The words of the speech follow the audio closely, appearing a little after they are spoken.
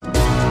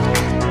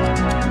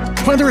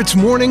Whether it's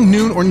morning,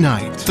 noon, or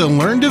night, the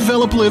Learn,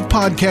 Develop, Live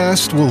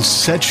podcast will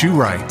set you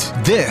right.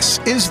 This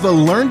is the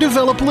Learn,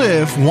 Develop,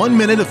 Live 1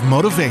 Minute of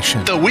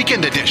Motivation, the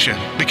weekend edition,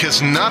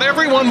 because not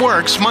everyone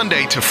works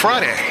Monday to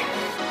Friday.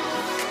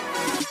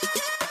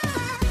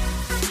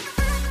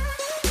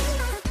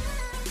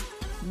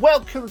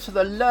 Welcome to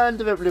the Learn,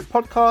 Develop, Live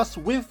podcast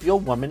with your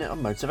 1 minute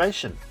of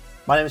motivation.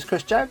 My name is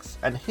Chris Jaggs,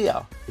 and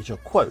here is your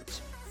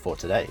quote for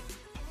today.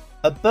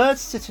 A bird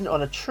sitting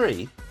on a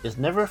tree is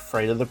never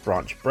afraid of the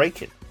branch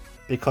breaking,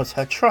 because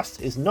her trust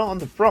is not on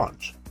the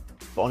branch,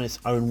 but on its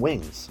own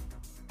wings.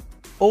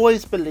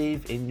 Always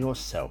believe in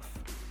yourself.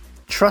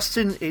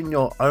 Trusting in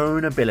your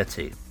own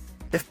ability.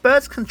 If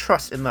birds can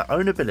trust in their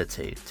own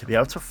ability to be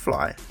able to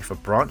fly if a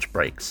branch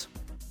breaks,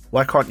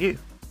 why can't you?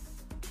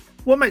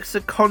 What makes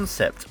the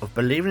concept of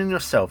believing in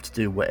yourself to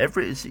do whatever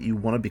it is that you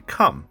want to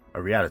become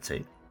a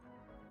reality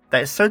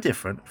that is so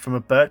different from a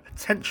bird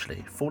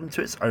potentially falling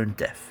to its own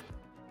death?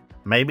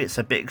 Maybe it's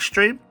a bit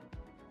extreme,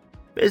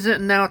 but isn't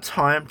it now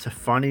time to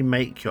finally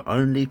make your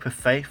own leap of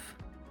faith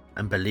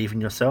and believe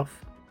in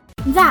yourself?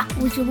 That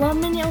was your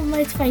 1 minute of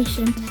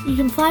motivation. You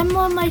can find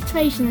more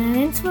motivation and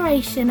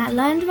inspiration at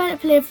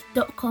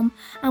learndeveloplive.com,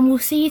 and we'll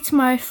see you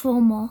tomorrow for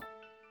more.